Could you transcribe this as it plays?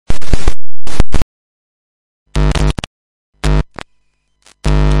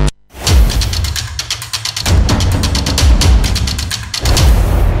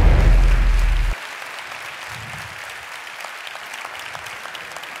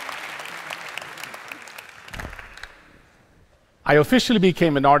I officially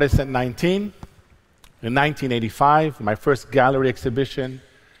became an artist at 19. In 1985, my first gallery exhibition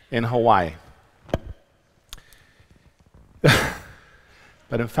in Hawaii.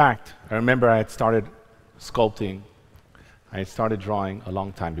 But in fact, I remember I had started sculpting, I had started drawing a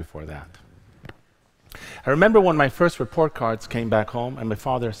long time before that. I remember when my first report cards came back home and my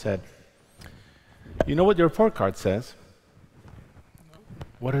father said, "You know what your report card says?"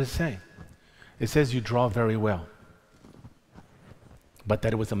 "What does it say?" "It says you draw very well, but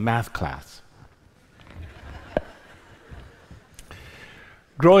that it was a math class."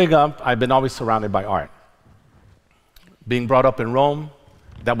 Growing up, I've been always surrounded by art. Being brought up in Rome,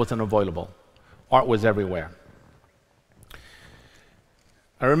 that was unavoidable. Art was everywhere.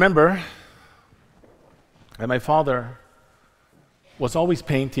 I remember that my father was always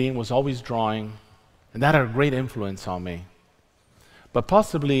painting, was always drawing, and that had a great influence on me. But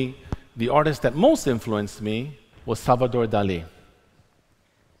possibly the artist that most influenced me was Salvador Dali.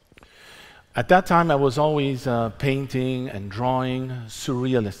 At that time, I was always painting and drawing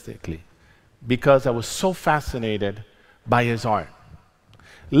surrealistically because I was so fascinated by his art.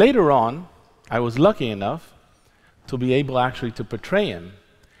 Later on, I was lucky enough to be able actually to portray him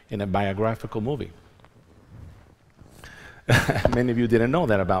in a biographical movie. Many of you didn't know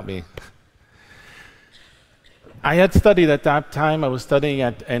that about me. I had studied at that time, I was studying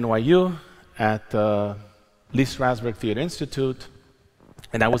at NYU, at Lee Strasberg Theater Institute,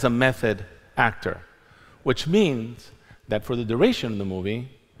 and I was a method actor, which means that for the duration of the movie,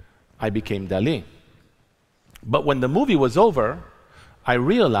 I became Dali. But when the movie was over, I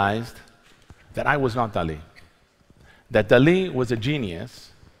realized that I was not Dali, that Dali was a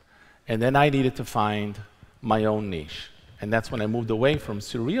genius, and then I needed to find my own niche. And that's when I moved away from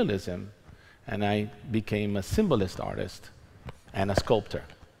surrealism and I became a symbolist artist and a sculptor.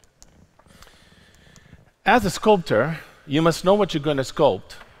 As a sculptor, you must know what you're going to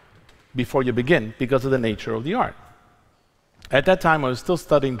sculpt before you begin because of the nature of the art. At that time, I was still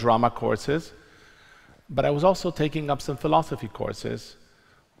studying drama courses, but I was also taking up some philosophy courses,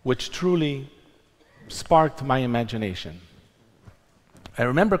 which truly sparked my imagination. I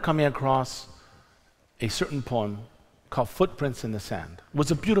remember coming across a certain poem called Footprints in the Sand. It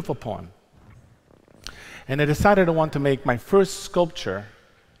was a beautiful poem. And I decided I want to make my first sculpture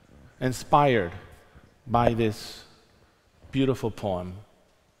inspired by this beautiful poem.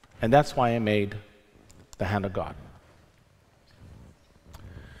 And that's why I made The Hand of God.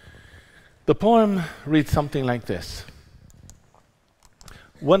 The poem reads something like this.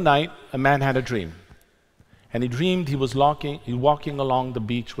 One night, a man had a dream, and he dreamed he was walking along the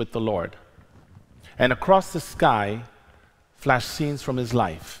beach with the Lord. And across the sky flashed scenes from his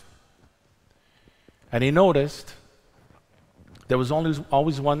life. And he noticed there was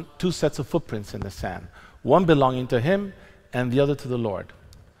always two sets of footprints in the sand, one belonging to him and the other to the Lord.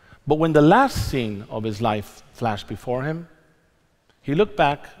 But when the last scene of his life flashed before him, he looked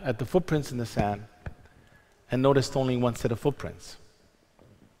back at the footprints in the sand and noticed only one set of footprints.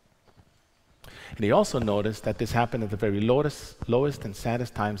 And he also noticed that this happened at the very lowest and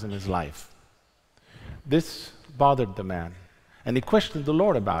saddest times in his life. This bothered the man, and he questioned the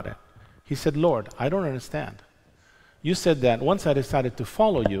Lord about it. He said, "Lord, I don't understand. You said that once I decided to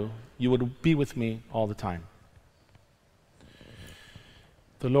follow you, you would be with me all the time."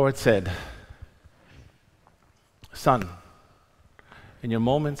 The Lord said, "Son, in your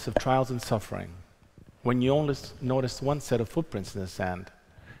moments of trials and suffering, when you only noticed one set of footprints in the sand,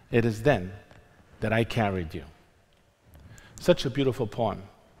 it is then that I carried you." Such a beautiful poem.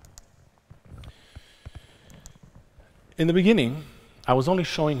 In the beginning, I was only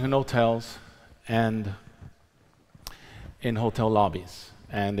showing in hotels and in hotel lobbies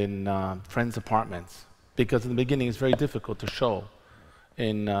and in friends' apartments, because in the beginning it's very difficult to show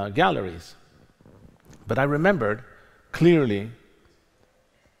in galleries. But I remembered clearly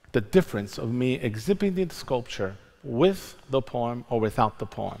the difference of me exhibiting the sculpture with the poem or without the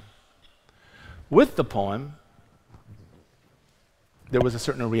poem. With the poem, there was a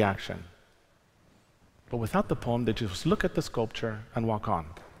certain reaction. But without the poem, they just look at the sculpture and walk on.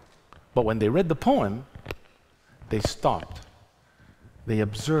 But when they read the poem, they stopped. They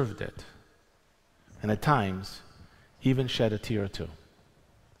observed it. And at times, even shed a tear or two.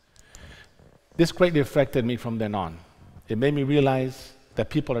 This greatly affected me from then on. It made me realize that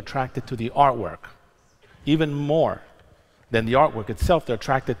people are attracted to the artwork, even more than the artwork itself. They're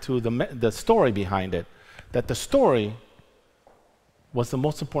attracted to the story behind it, that the story was the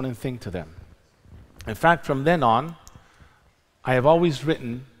most important thing to them. In fact, from then on, I have always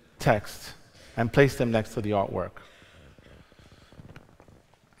written texts and placed them next to the artwork.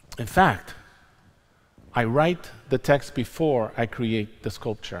 In fact, I write the text before I create the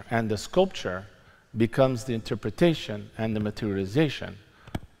sculpture, and the sculpture becomes the interpretation and the materialization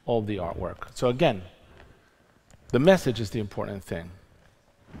of the artwork. So again, the message is the important thing.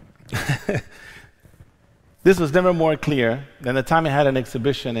 This was never more clear than the time I had an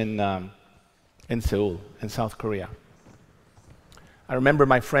exhibition in Seoul, in South Korea. I remember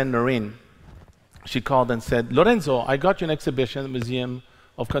my friend Noreen, she called and said, "Lorenzo, I got you an exhibition at the Museum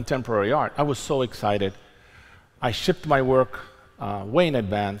of Contemporary Art." I was so excited. I shipped my work way in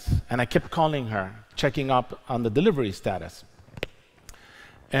advance, and I kept calling her, checking up on the delivery status.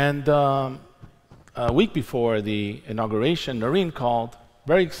 And a week before the inauguration, Noreen called,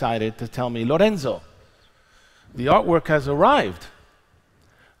 very excited, to tell me, "Lorenzo, the artwork has arrived.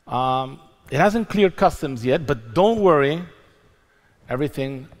 It hasn't cleared customs yet, but don't worry,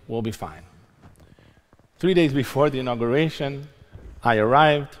 everything will be fine." 3 days before the inauguration, I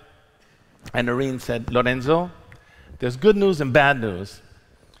arrived, and Noreen said, "Lorenzo, there's good news and bad news.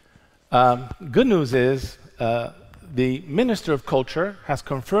 Good news is the Minister of Culture has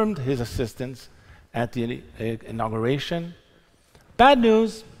confirmed his assistance at the inauguration. Bad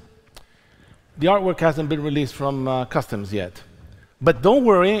news, the artwork hasn't been released from customs yet. But don't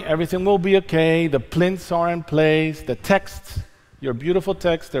worry, everything will be okay. The plinths are in place, the texts, your beautiful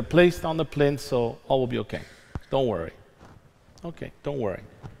texts, they're placed on the plinth, so all will be okay. Don't worry." Okay, don't worry.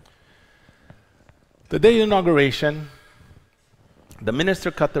 The day of inauguration, the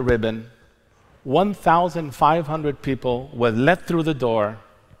minister cut the ribbon. 1,500 people were let through the door,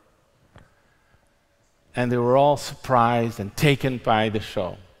 and they were all surprised and taken by the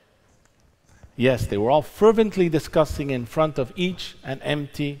show. Yes, they were all fervently discussing in front of each an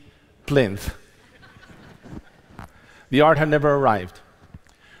empty plinth. The art had never arrived.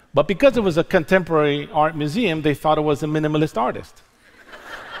 But because it was a contemporary art museum, they thought it was a minimalist artist.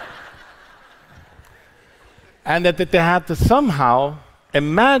 And that they had to somehow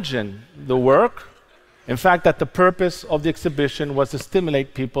imagine the work. In fact, that the purpose of the exhibition was to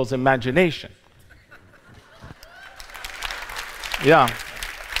stimulate people's imagination. Yeah.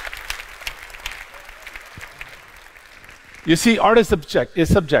 You see, art is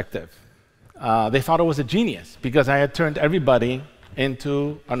subjective. They thought it was a genius because I had turned everybody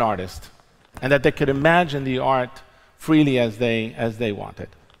into an artist, and that they could imagine the art freely as they wanted.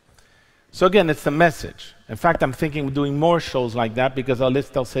 So again, it's the message. In fact, I'm thinking of doing more shows like that because at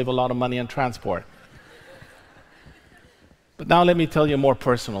least they'll save a lot of money on transport. But now let me tell you a more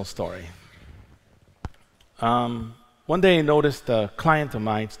personal story. One day I noticed a client of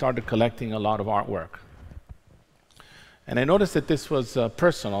mine started collecting a lot of artwork. And I noticed that this was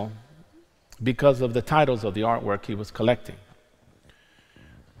personal because of the titles of the artwork he was collecting.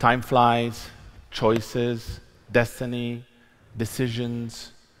 Time Flies, Choices, Destiny,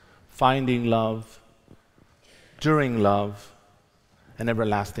 Decisions, Finding Love, During Love, and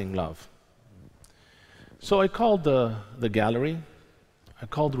Everlasting Love. So I called the gallery. I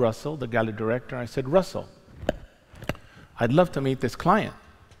called Russell, the gallery director. I said, "Russell, I'd love to meet this client."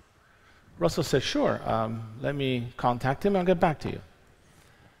 Russell said, "Sure, let me contact him and I'll get back to you."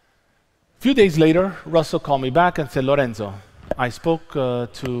 A few days later, Russell called me back and said, "Lorenzo, I spoke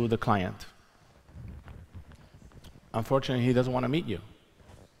to the client. Unfortunately, he doesn't want to meet you."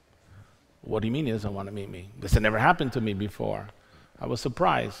 "What do you mean he doesn't want to meet me? This had never happened to me before." I was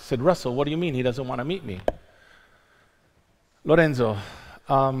surprised. I said, "Russell, what do you mean he doesn't want to meet me?" "Lorenzo,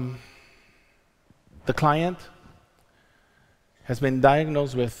 the client has been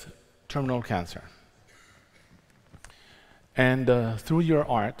diagnosed with terminal cancer. And through your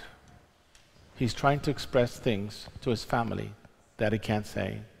art, he's trying to express things to his family that he can't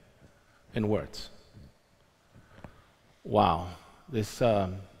say in words." Wow, this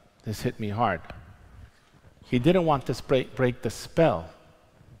hit me hard. He didn't want to break the spell.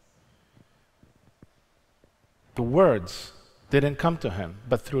 The words didn't come to him,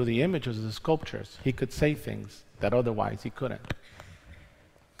 but through the images of the sculptures, he could say things that otherwise he couldn't.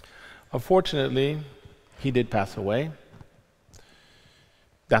 Unfortunately, he did pass away.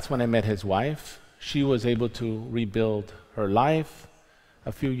 That's when I met his wife. She was able to rebuild her life.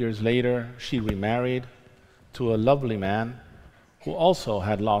 A few years later, she remarried to a lovely man who also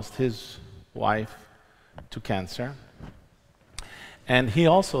had lost his wife to cancer. And he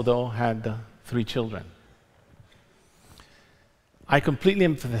also, though, had 3 children. I completely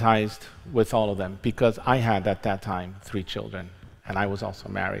empathized with all of them because I had, at that time, 3 children, and I was also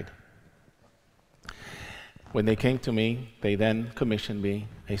married. When they came to me, they then commissioned me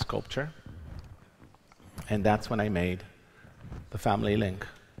a sculpture, and that's when I made the family link,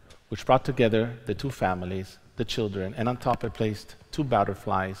 which brought together the 2 families, the children, and on top I placed 2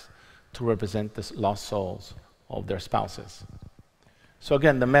 butterflies to represent the lost souls of their spouses. So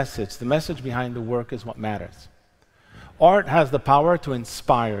again, the message behind the work is what matters. Art has the power to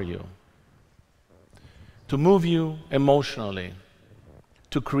inspire you, to move you emotionally,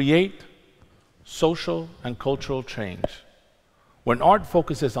 to create social and cultural change. When art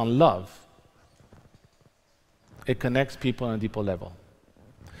focuses on love, it connects people on a deeper level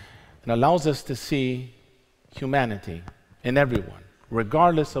and allows us to see humanity in everyone,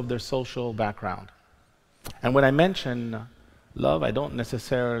 regardless of their social background. And when I mention love, I don't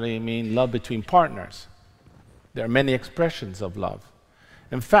necessarily mean love between partners. There are many expressions of love.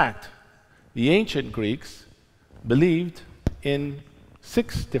 In fact, the ancient Greeks believed in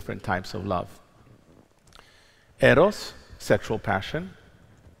 6 different types of love. Eros, sexual passion.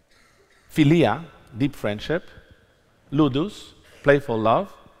 Philia, deep friendship. Ludus, playful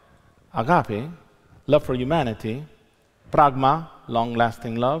love. Agape, love for humanity. Pragma,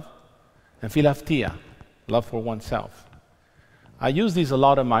 long-lasting love. And philautia, love for oneself. I use these a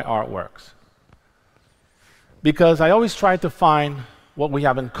lot in my artworks because I always try to find what we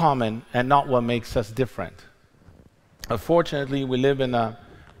have in common and not what makes us different. Unfortunately, we live in a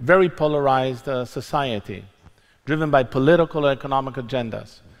very polarized society, driven by political and economic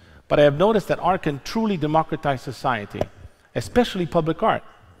agendas. But I have noticed that art can truly democratize society, especially public art,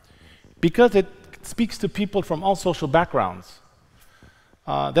 because it speaks to people from all social backgrounds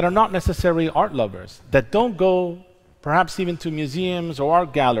that are not necessarily art lovers, that don't go perhaps even to museums or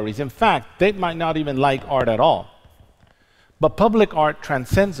art galleries. In fact, they might not even like art at all. But public art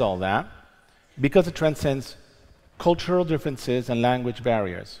transcends all that because it transcends cultural differences and language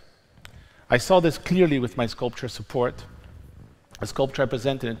barriers. I saw this clearly with my sculpture Support, a sculpture I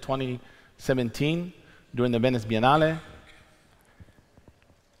presented in 2017 during the Venice Biennale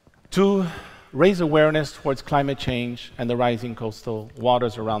to raise awareness towards climate change and the rising coastal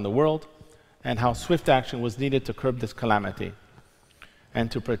waters around the world, and how swift action was needed to curb this calamity and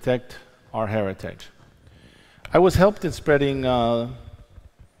to protect our heritage. I was helped in spreading the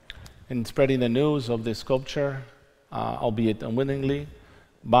news of this sculpture, albeit unwillingly,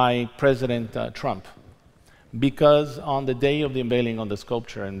 by President Trump, because on the day of the unveiling of the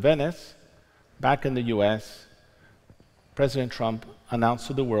sculpture in Venice, back in the US, President Trump announced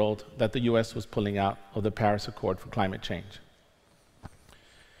to the world that the US was pulling out of the Paris Accord for climate change.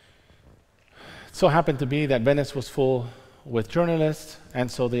 It so happened to be that Venice was full with journalists, and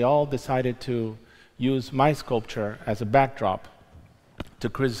so they all decided to use my sculpture as a backdrop to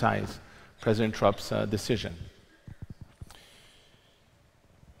criticize President Trump's decision.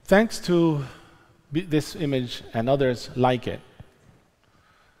 Thanks to this image and others like it,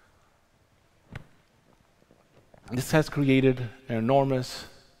 this has created an enormous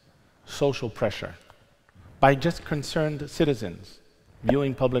social pressure by just concerned citizens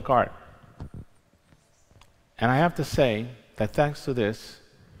viewing public art. And I have to say that thanks to this,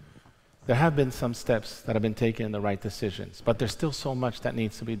 there have been some steps that have been taken in the right decisions, but there's still so much that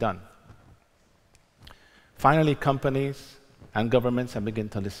needs to be done. Finally, companies and governments have begun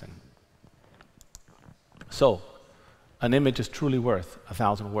to listen. So, an image is truly worth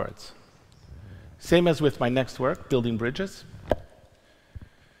 1,000 words. Same as with my next work, Building Bridges.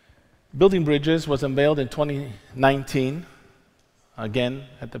 Building Bridges was unveiled in 2019, again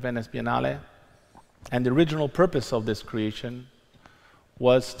at the Venice Biennale. And the original purpose of this creation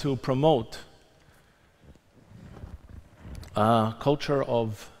was to promote a culture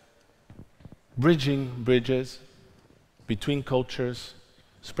of bridging bridges between cultures,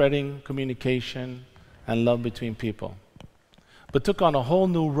 spreading communication and love between people, but took on a whole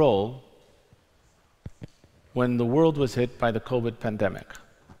new role when the world was hit by the COVID pandemic.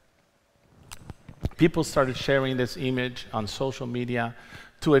 People started sharing this image on social media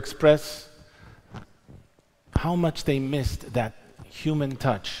to express how much they missed that human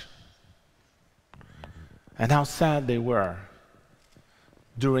touch and how sad they were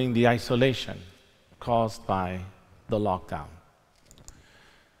during the isolation caused by the lockdown.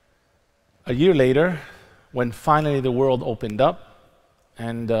 A year later, when finally the world opened up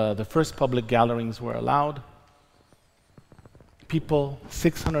and the first public gatherings were allowed, people,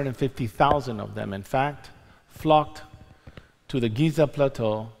 650,000 of them in fact, flocked to the Giza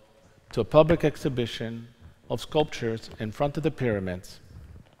Plateau to a public exhibition of sculptures in front of the pyramids.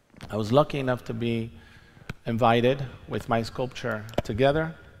 I was lucky enough to be invited with my sculpture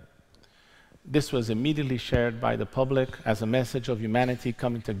together. This was immediately shared by the public as a message of humanity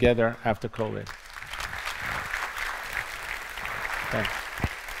coming together after COVID. Thanks.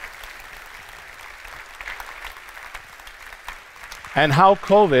 And how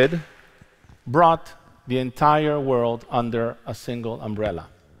COVID brought the entire world under a single umbrella.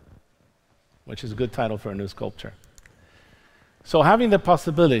 which is a good title for a new sculpture. So having the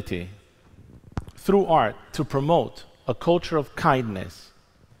possibility through art to promote a culture of kindness,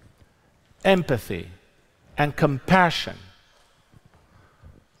 empathy, and compassion.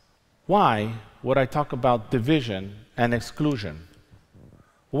 Why would I talk about division and exclusion?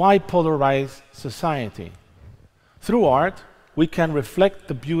 Why polarize society? Through art, we can reflect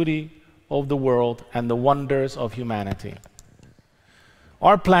the beauty of the world and the wonders of humanity.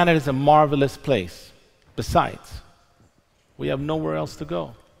 Our planet is a marvelous place. Besides, we have nowhere else to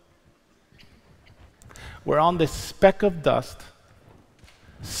go. We're on this speck of dust,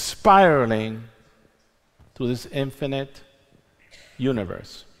 spiraling through this infinite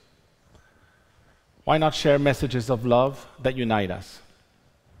universe. Why not share messages of love that unite us?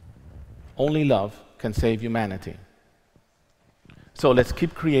 Only love can save humanity. So let's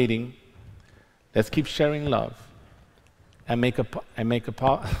keep creating, let's keep sharing love, and make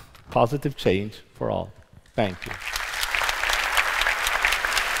a positive change for all. Thank you.